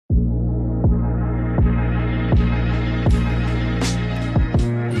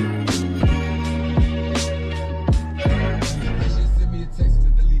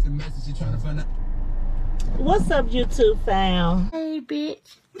What's up, YouTube fam? Hey,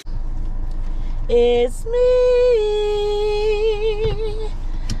 bitch. It's me,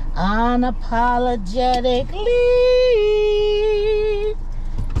 unapologetically.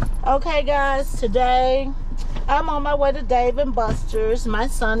 Okay, guys, today I'm on my way to Dave and Buster's. My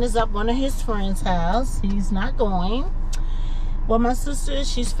son is at one of his friends' house. He's not going. Well, my sister,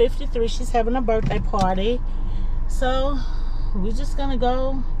 she's 53. She's having a birthday party. So we're just gonna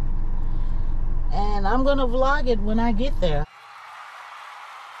go, and I'm gonna vlog it when I get there.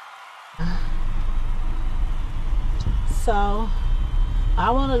 So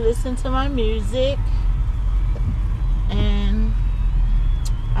I want to listen to my music, and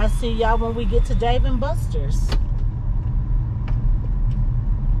I'll see y'all when we get to Dave and Buster's.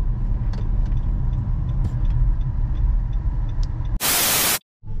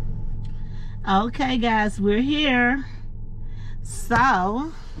 Okay, guys, we're here.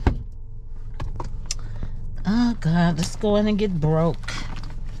 So, oh God, let's go in and get broke.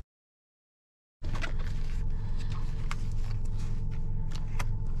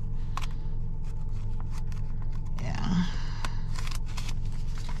 Yeah.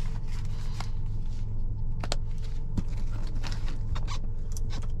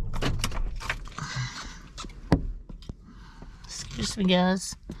 Excuse me,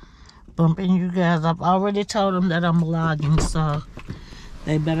 guys. Bumping you guys. I've already told them that I'm vlogging, so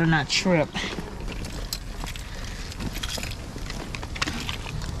they better not trip.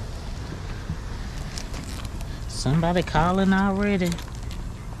 Somebody calling already.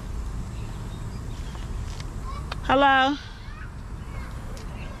 Hello?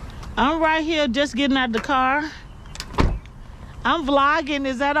 I'm right here just getting out the car. I'm vlogging.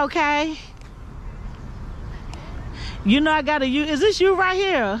 Is that okay? You know I gotta use. Is this you right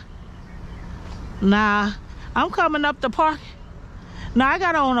here? Nah, I'm coming up the park. Nah, I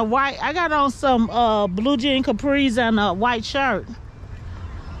got on some blue jean capris and a white shirt.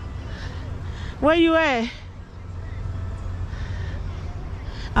 Where you at?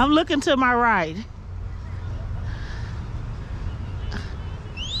 I'm looking to my right.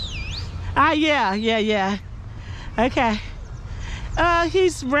 Ah, yeah. Okay.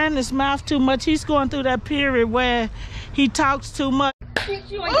 He's ran his mouth too much. He's going through that period where he talks too much.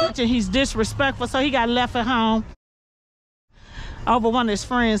 And he's disrespectful, so he got left at home over one of his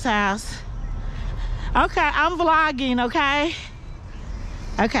friends' house. Okay, I'm vlogging, okay?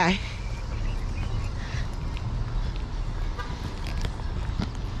 Okay.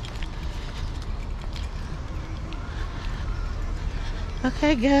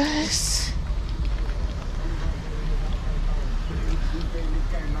 Okay, guys.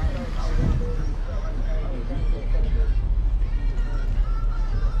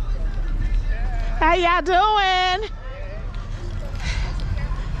 How y'all doing?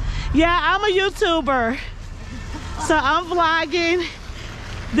 Yeah, I'm a YouTuber. So I'm vlogging.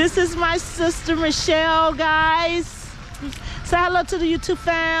 This is my sister Michelle, guys. Say hello to the YouTube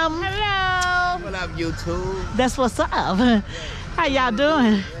fam. Hello. What up, YouTube? That's what's up. How y'all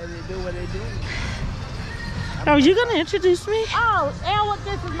doing? What they do? Are you gonna introduce me? Oh, Elwood,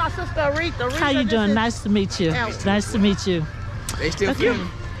 this is my sister Aretha. How you doing? Nice to meet you. Nice to meet you. They still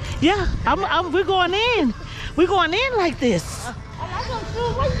filming? Yeah, we're going in. We're going in like this.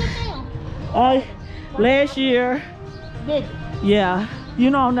 Last year. Yeah,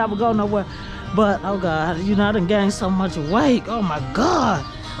 you know I'll never go nowhere. But, oh God, you know I done gained so much weight. Oh my God.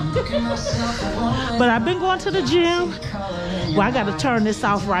 But I've been going to the gym. Well, I gotta turn this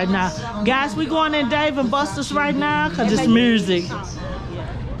off right now. Guys, we going in Dave and Buster's right now because it's music.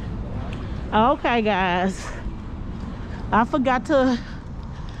 Okay, guys. I forgot to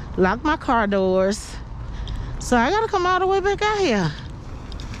lock my car doors, so I gotta come all the way back out here.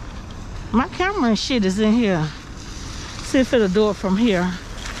 My camera and shit is in here. See if it'll do it from here.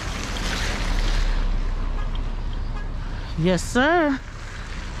 Yes, sir.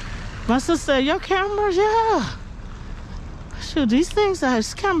 My sister said, your cameras, yeah. Shoot, these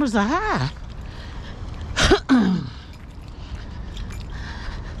cameras are high.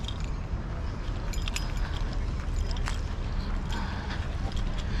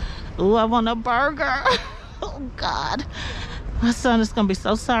 Ooh, I want a burger. Oh God. My son is gonna be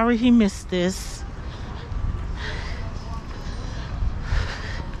so sorry he missed this.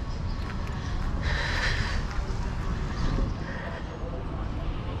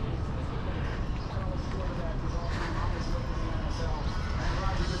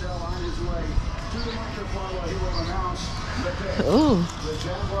 Oh,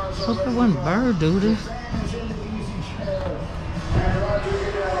 hope it wasn't bird duty.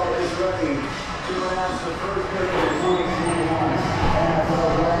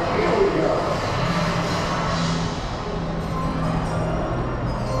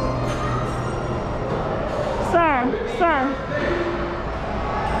 Sir.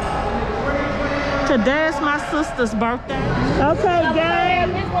 Today is my sister's birthday. Okay, guys.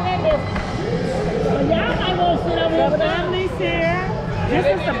 Y'all might want to sit over The here. family's here. This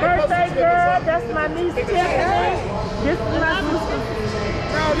is the birthday girl. That's my niece Tiffany. This is my sister.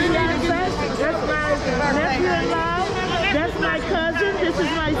 That's my nephew-in-law. That's my cousin. This is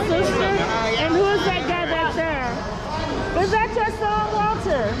my sister. And who is that guy back there? Is that your son,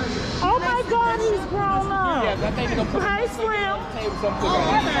 Walter? Oh my God, he's grown up. Hi, Slim.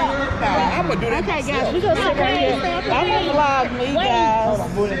 I'm gonna do that. Okay, guys, we're gonna sit right here. I'm gonna vlog me, guys.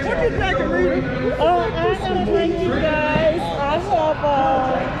 What you drinking, Rita? Oh, I'm drinking, guys. I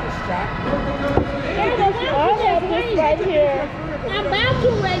have this right here. I'm about to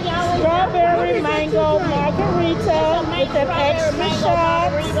read y'all. Strawberry mango margarita with an extra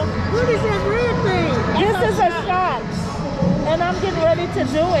shot. What is that red thing? This is a shot. And I'm getting ready to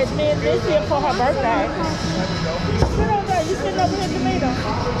do it. Me and this here for her birthday. Sit over there. You sitting over here, tomato.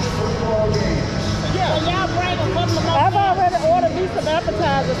 Yeah. So y'all bring a couple of I've already ordered me some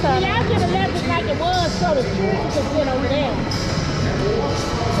appetizers. y'all should have left it like it was so the children could sit over there.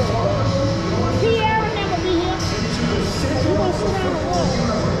 Kiara never be here. You want to sit down and walk.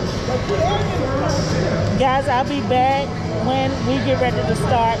 Guys, I'll be back when we get ready to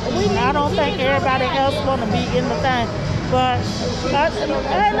start. I don't think everybody else want to be in the thing. But,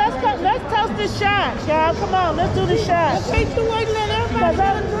 hey, let's toast this shot, y'all. Come on, let's do the shot. Take the way to let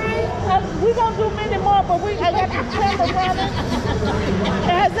everybody drink. We're going to do many more, but I got the camera running.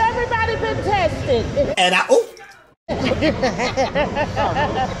 Has everybody been tested? And I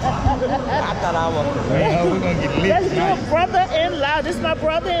thought I was. We're gonna get lit. Let's do a brother-in-law. This is my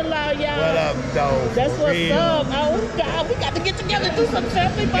brother-in-law, y'all. What up, dog? That's what's up. Oh, God, we got to get together and do some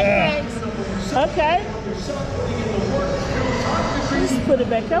family birthdays. Okay. Just put it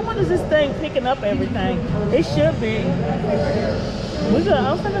back. I wonder if this thing picking up everything. It should be.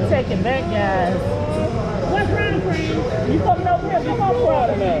 I'm gonna take it back, guys. What's wrong, friend? You coming over here? Come on,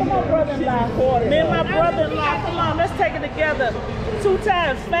 brother. Come on, brother-in-law. Me and my brother-in-law. Come on, let's take it together. 2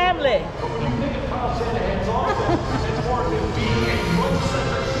 times, family.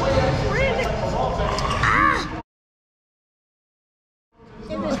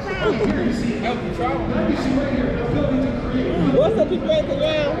 What's up, people?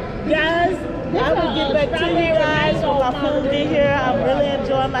 Guys, I will get back to you guys when my food get here. I'm really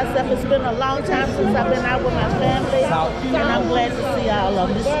enjoying myself. It's been a long time since I've been out with my family, and I'm glad to see all of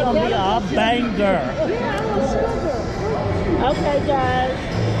them. This is going to be a banger. Okay, guys.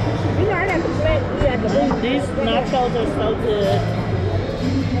 You know, I got to say, we had to leave. These nachos are so good.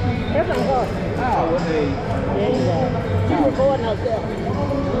 That's not hard. There you go. You recording out there.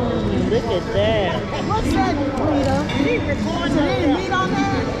 Look at that. What's that, Rita? He recording out there. Meat on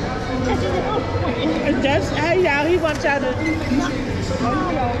that? That's, hey, y'all, he wants y'all to...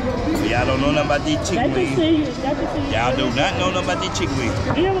 Y'all don't know nothing about these chicken Let me wings. see you. Let me see you. Y'all do not know nothing about these chicken wings.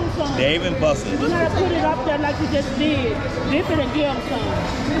 Give them some. Dave and Buster. You gotta put it up there like you just did. Dip it and give them some.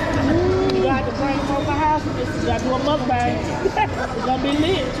 You got to bring them over my house and just gotta do a mukbang. It's gonna be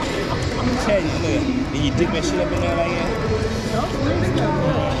lit. I'm telling you, look. Did you dip that shit up in there like that?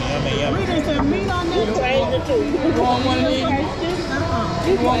 Yummy. Rita, is there meat on there? Crazy too. You want one of these?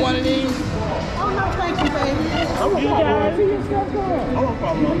 You want one of these? Oh, no, thank you, baby. You guys. No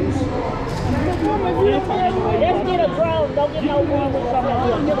problem. Let's get a drone. Don't get no one with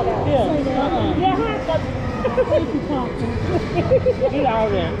something. Yeah. Thank you, Pumpkin. Get out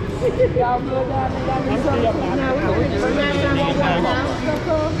of there. Y'all good down there? Got me something? No, we're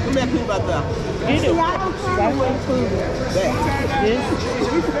Come back here about that. Get it. y'all don't try to wait food.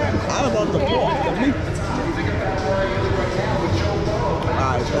 I don't want the pork, the meat.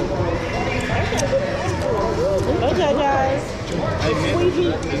 Alright, Okay, guys. Sweet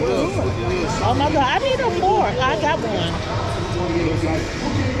heat. Oh my God, I need a fork. I got one.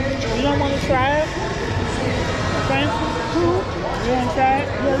 You don't want to try it? Francis? You want to try it?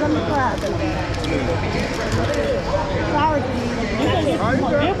 Yeah, let me try it. Sorry, You can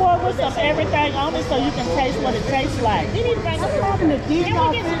get one with some everything on it so you can taste what it tastes like. I'm having to dig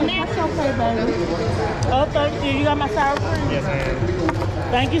y'all food. That's okay, baby. Oh, thank you. You got my sour cream? Yes, I am.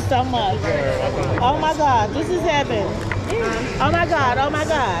 Thank you so much. Oh my God, this is heaven. Oh my God, oh my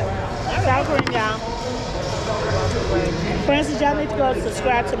God. Sour cream, y'all. Francis, y'all need to go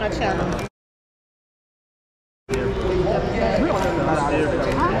subscribe to my channel.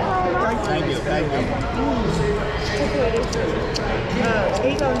 Thank you.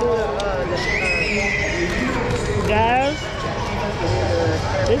 He gonna do Guys,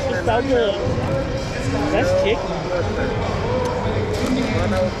 this is so good. That's chicken.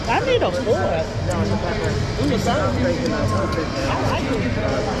 I need a fork. I like it.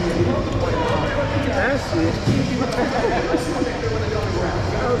 That's it.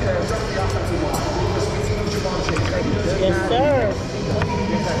 Yes, sir.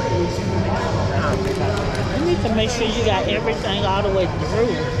 You need to make sure you got everything all the way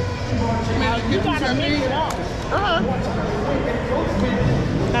through. Now, you gotta mix it up.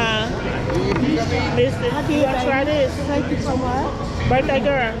 Listen, you wanna try this? Thank you so much. Birthday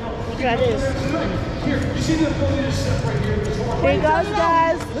girl, try this. Here it goes,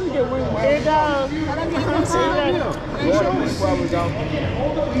 guys. Here it goes. You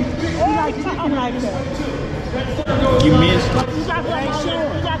like something like that? You missed. You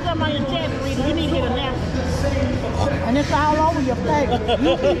got something on your chest, Rita. You need to get a nap. And it's all over your face. You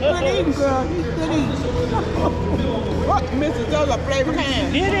good eating, girl. You good eating. What? Mrs. Those are flavor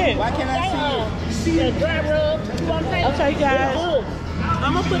cans. Get it. Why can't I see it? The dry rub. You want to take Okay, guys.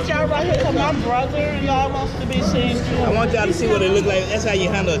 I'm gonna put y'all right here because my brother-in-law wants to be seen too. I want y'all to see what it look like. That's how you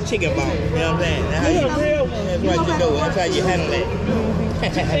handle a chicken bone. You know what I'm saying? That's, how You're a real one. that's what you do. That's how you handle it.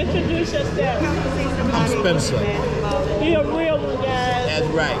 Introduce yourself. I'm Spencer. You're a real one, guys. That's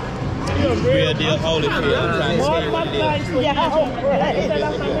right. You're a Real deal Holyfield. I'm trying to More say of what my it is. thanks for y'all.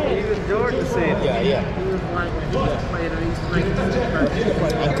 Even Georgia said it. Yeah.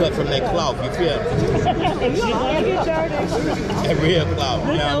 I'm cut from that cloth, you feel me? That real cloth,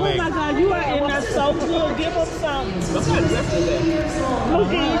 you know Oh what I my mean? God, you are in there so good. Give them something. Blue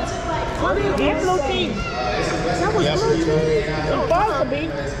jeans. Get blue jeans. Yep. Supposed to be.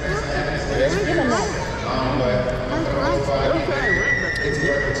 Give them that.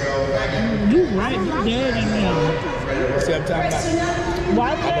 You right, you dead in there. See what I'm talking about?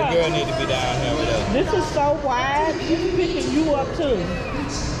 Right The there. girl need to be down here with us. This is so wide, it's picking you up too.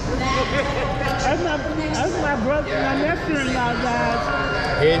 That's my brother, my nephew-in-law, guys.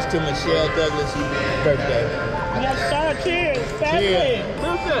 Here's to Michelle Douglas' birthday. Yes, sir. Cheers. Family.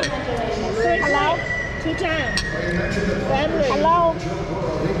 Hello? 2 times. Family. Hello?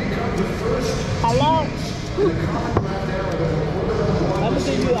 Hello? I'm going to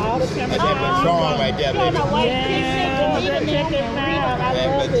give you all the camera. That's that Patron right there, baby. Yeah, that chicken now. I That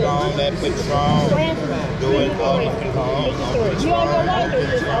love it. Patron, that Patron. Do it for me. You on your way to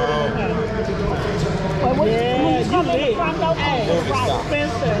this yeah, you lit. Hey,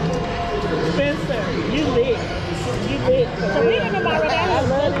 Spencer, you lit. You lit. I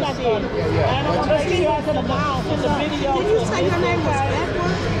love this shit. And I'm going to make sure I can announce in the video. Did you say your name was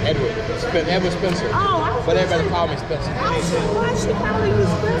Edward? Edward Spencer. Oh, But everybody call me Spencer. why she calling you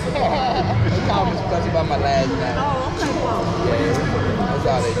Spencer? They call me Spencer by my last name. Oh, okay, well. That's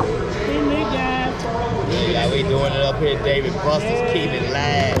all they do. He lit, guys. Yeah, we doing it up here, David Buster's keep it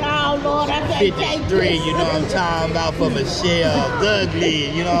live. Oh, Lord, I can't take 53, this. you know what I'm talking about, for Michelle Douglas,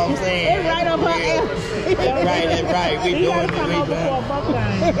 you know what I'm saying? It's right up her alley. That's right. We He doing gotta it, come over for a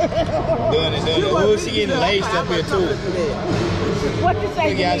mukbang. doing it. Who is she getting laced up here too? What you say?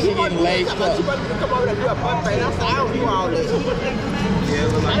 Look out, she getting laced up. Come over to do a buffet. I said, I don't do all this.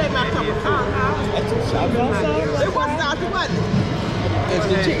 That ain't my cup of coffee. It wasn't salty, wasn't it? It's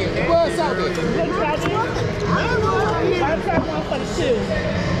the chicken. It was salty. Try this. I'll try one for the two.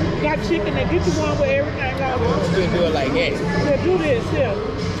 Got chicken there. Get you one with everything on it. You can do it like that. Yeah, do this here.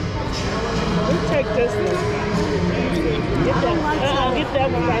 Let's take this one. Get that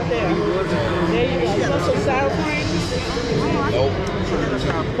one right there. There you go. You want some sour cream? Nope.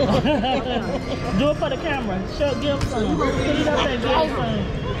 Do it for the camera. Give them some. Put it up there, give them some.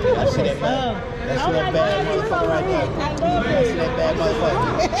 That's that bad. That's that bad motherfucker right there. That's that bad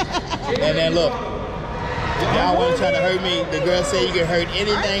motherfucker. And then look. Y'all wasn't trying to hurt me. The girl said you can hurt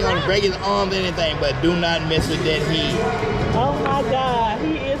anything on break his arms, anything, but do not mess with that heat. Oh my God,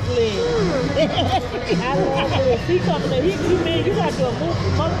 he is lit. I love this. He coming in. He mean you got to do a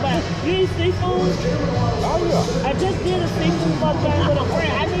mukbang. You eat seafood? Oh yeah. I just did a seafood mukbang with a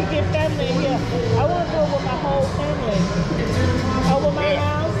friend. I need to get family in here. I want to do it with my whole family. Over my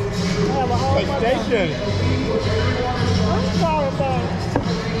house, I have a whole mukbang. I'm sorry, but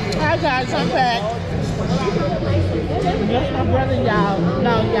hi guys, I'm back. That's my brother, y'all.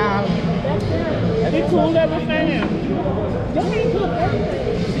 No, y'all. He cool everything.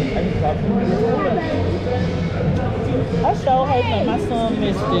 I sure hope that my son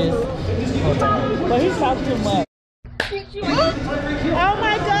missed this. But he talked too much. Oh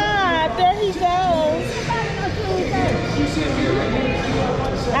my God, there he goes.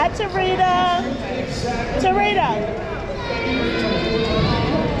 Hi, Tarita. Tarita.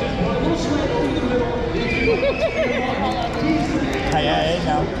 Hey,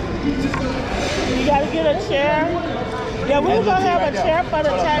 now. You gotta get a chair. Yeah, we were gonna have a Right there. chair for the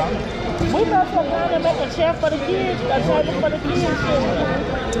table. We must have gone to make a chair for the kids, a table for the kids.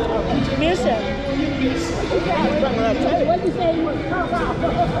 Mission. What you say you was talking about?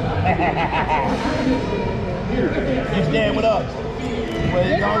 You stand with us. Where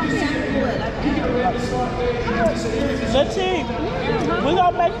you going? Let's see. We're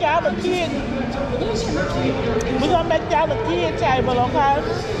gonna make y'all a kid. We're gonna make y'all a kid table, okay?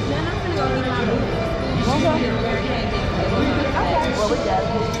 Okay. Well, we got it.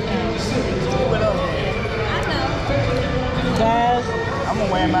 With us. Guys, I'm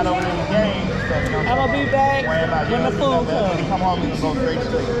gonna wear him out over there in the game. I'm gonna be back Wear him out. when the food When he comes. come home, we can go straight to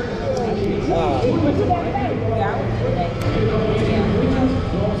sleep.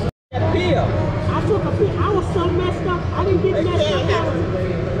 Bill. I took a pic. I was so messed up. I didn't get messed up.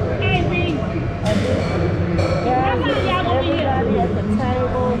 Hey, B. Guys, everybody at the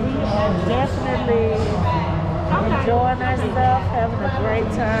table, we are definitely enjoying ourselves, having a great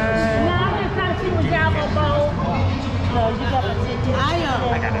time. Now I'm just trying to see what y'all gonna bowl. No, you gotta take this. I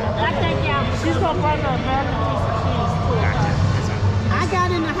think y'all. She's gonna bring the American piece of cheese too. I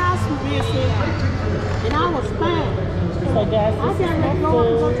got in the house missing, and I was fine. So guys, I got ready to go up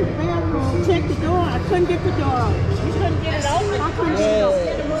and go to the bathroom, check the door. I couldn't get the door open. You couldn't get it open? I couldn't get it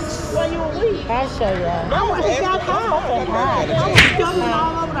open. Well, you were weak. I'll show y'all. It got hot. I was jumping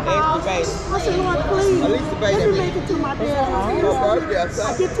all over the house. I said, Lord, please, let me make it to my bedroom. I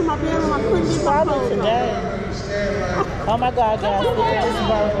get to my bedroom, I couldn't get my Probably clothes on. today. Oh my God, guys, look at this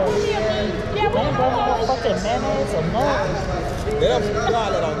burger. They ain't bringing no fucking mayonnaise or nothing. They don't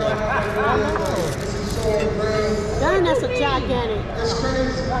got it on there. Dang, that's a gigantic.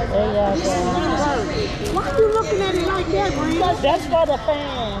 There y'all go. Why are you looking at it like that, Bree? That's for the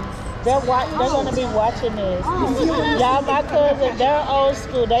fans. They're gonna be watching this. Y'all, my cousins, they're old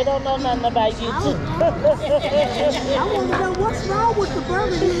school. They don't know nothing about YouTube. I want to know what's wrong with the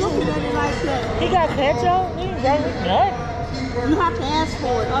burger. You looking at it like that? He got ketchup? He ain't wrong with nothing. You have to ask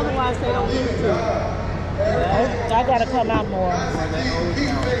for it, otherwise they don't give it to you. I gotta come out more.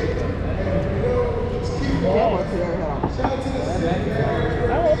 Yeah.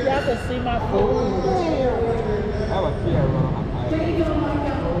 I hope y'all can see my food.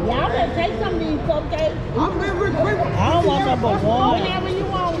 Y'all better take some of these, okay? I'm ready. I don't want number one. Whatever you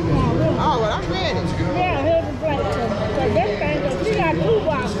want. Oh, well, I'm ready. Yeah, here's the plate. So this thing, she got 2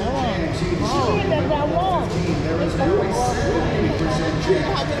 boxes. She got that one.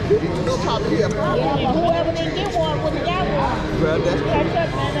 No problem here. Yeah, but whoever didn't get one wouldn't got one. Well, that's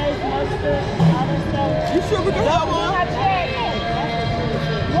Ketchup, mayonnaise, mustard, all that stuff. you sure we can have one?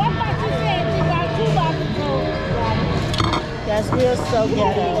 What box you said she got 2 boxes too? That's real so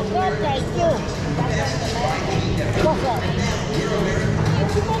ghetto. What's up?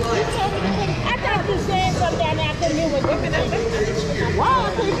 I thought you said something down there. I couldn't hear what you said. Why I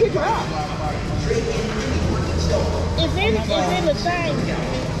can't pick it up? It's in the thing.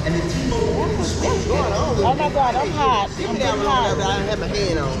 What's going on? Oh my God, I'm hot. Give I'm me that getting one hot. that I have my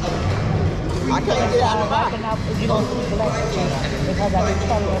hand on. I can't get it out of my mouth. You don't see black because I've been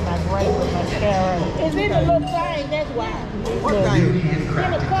coloring my grape with mascara. It's in the little thing, that's why. What thing? It's in the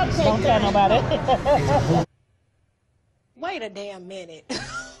cupcake Don't tell thing. nobody. Wait a damn minute.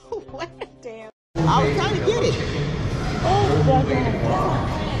 Wait a damn. I was trying to get it.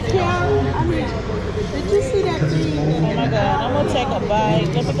 Did you see that thing? Oh my God, I'm gonna take a bite.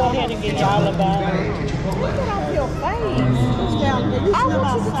 Let me go ahead and get y'all a bite. Look it off your face. I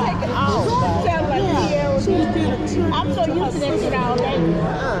want you to take it off. I'm so used to that shit all day.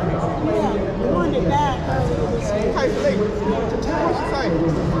 Yeah, the one that died earlier was Hey, Lee, what you saying?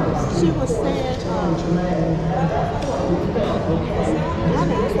 she was saying,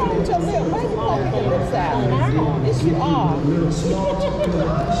 What's wrong with your lip? Why you poking your lips out? Yes, you are. Stop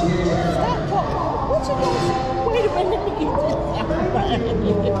poking. What you doing? wait a minute, let me get this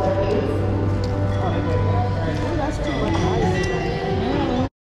out. That's too much ice.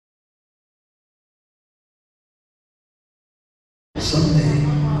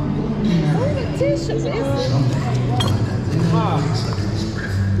 Where the tissue is it?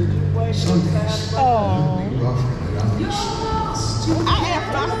 Oh, I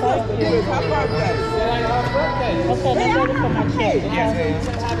asked my birthday. It was my birthday. okay, let's ready for my cake. Okay?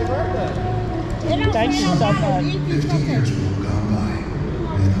 Thank you so much.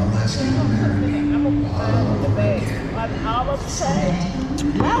 All of the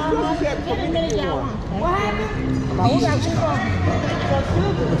same. My sister said, Wait a minute, y'all. What happened?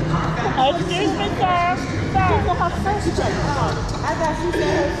 Excuse me, sir. Sir. I thought she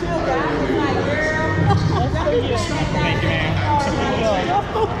said her sugar. I was like, girl. That's for you. Thank you, ma'am.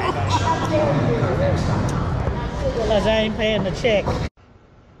 Cause I ain't paying the check. We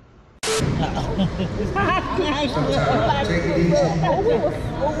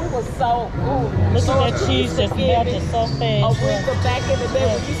was so Look at that cheese just melted so fast. Aretha back in the day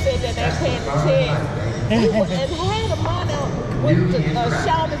when you said that they paying the check. And had the money with the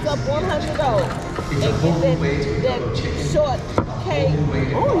shoulders up $100 and get that short cake.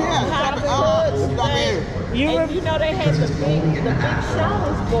 Oh yeah, Hollywood You and you know they had the big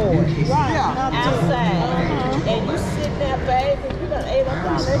shoulders board outside. And you sitting there, baby, you done ate up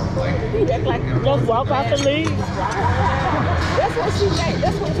all that food. You act like you just walk off and leave. That's what she made.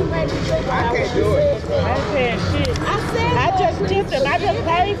 That's what you made me think about. I can't do it. I ain't paying shit. I said I just tipped him. I just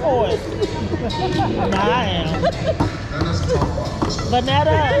paid for it. Nah, I am.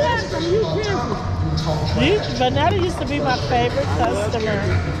 Banana used to be my favorite customer.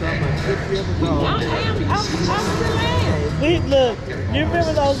 I'm still in. We look. You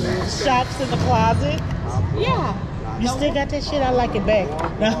remember those shops in the closet? Yeah. You still got that shit? I like it back.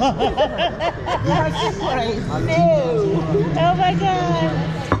 No. Oh my god.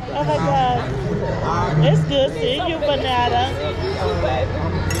 Oh my god. It's good seeing you, Banana.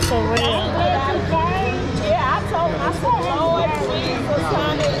 For real. Yeah, I told him, I said, Lord Jesus,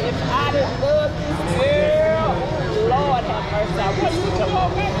 honey, if I didn't love this girl, Lord have mercy. I want you to go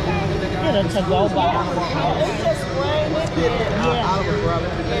back. Get a to-go box. It's just raining and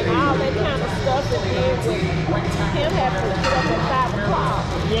all that kind of stuff. And then with him having to get up at 5 o'clock.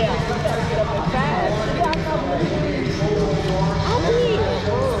 Yeah. He got to get up at 5. I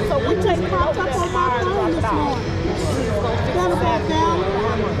did. So we take Popped up on my phone this morning. Got about down.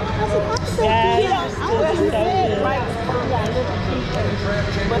 I said, I said, Guys, yeah. it's I was so just saying, good. Right,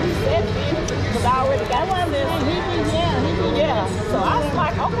 but he said 50 because I already got one. Yeah. So I was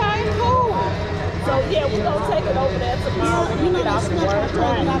like, okay, cool. So yeah, we're gonna take it over there tomorrow when you get off the work.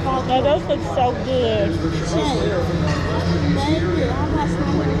 Right. No, those look so good.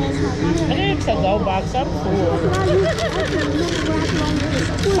 I need a to-go box. I'm cool.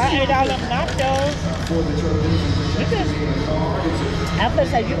 I ate all them nachos. I'm gonna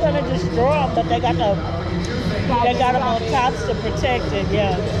say you're gonna destroy them, but they got them on tops to protect it.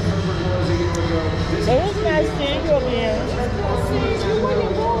 Yeah. So it was nice seeing you again.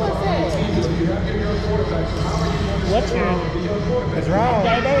 What's your? What's wrong?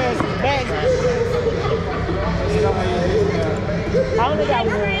 They is back. I only got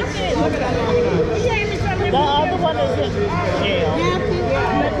one. The other one is in jail.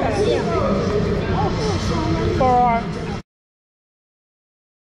 For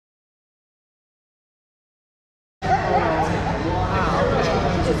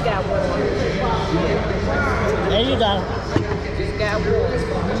Just got one. there you go. Just got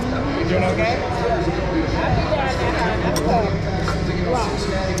one. You doing okay?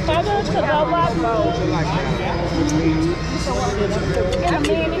 Can I go to the box? In a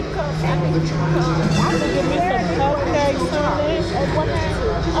minute, come. I need you to come. I can give me some cupcakes, honey.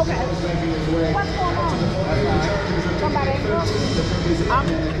 Okay. What's going on? Somebody ain't coming? I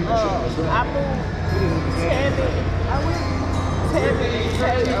moved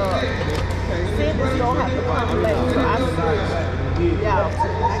Cindy's gonna have to come later. So I'm yeah.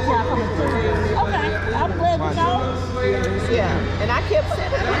 Okay. I'm glad to know. Yeah. And I kept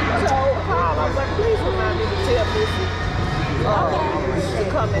saying, I told Carl, I was like, please remind me to tell Missy to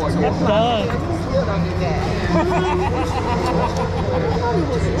come into the club. He still don't do that.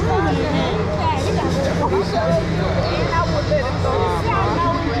 And I would let him go.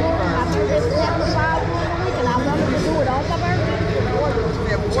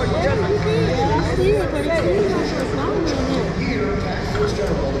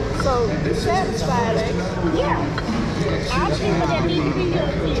 So you satisfied, eh? Yeah. I'll see what that needs to be here.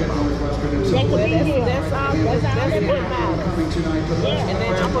 They could be here. That's all what matters. Yeah. And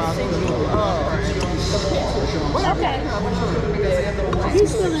then I'm gonna send you the picture. Okay. He's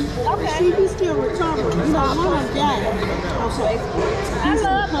still in, see, he's still recovering. You know, one of them died. Okay. I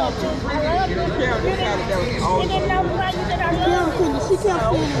love them. You didn't know why you said I love him. She kept saying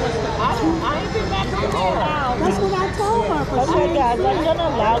it was I ain't been back on there. That's what I told her. But Okay, guys, I'm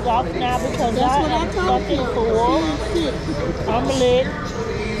gonna log off now because I am fucking full. I'm lit.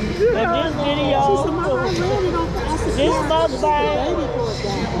 But this video, this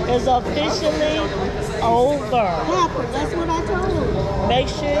mukbang is officially over. That's what I told her. Make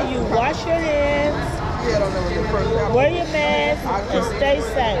sure you wash your hands, wear your mask, and stay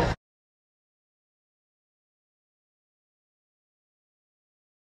safe.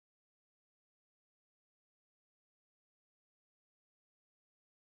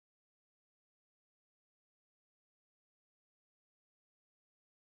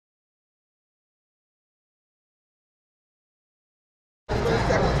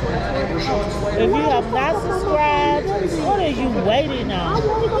 If you have not subscribed, what are you waiting on?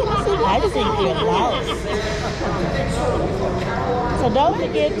 I think you're lost. So don't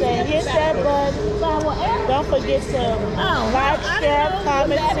forget to hit that button. Don't forget to like, share,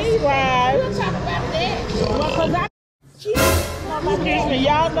 comment, subscribe. Excuse me,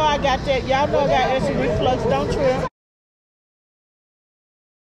 y'all know I got that. Y'all know I got acid reflux. Don't trip.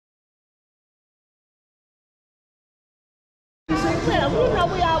 You know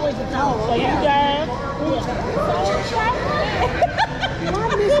we always know. So you guys.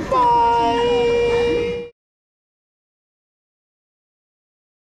 Goodbye.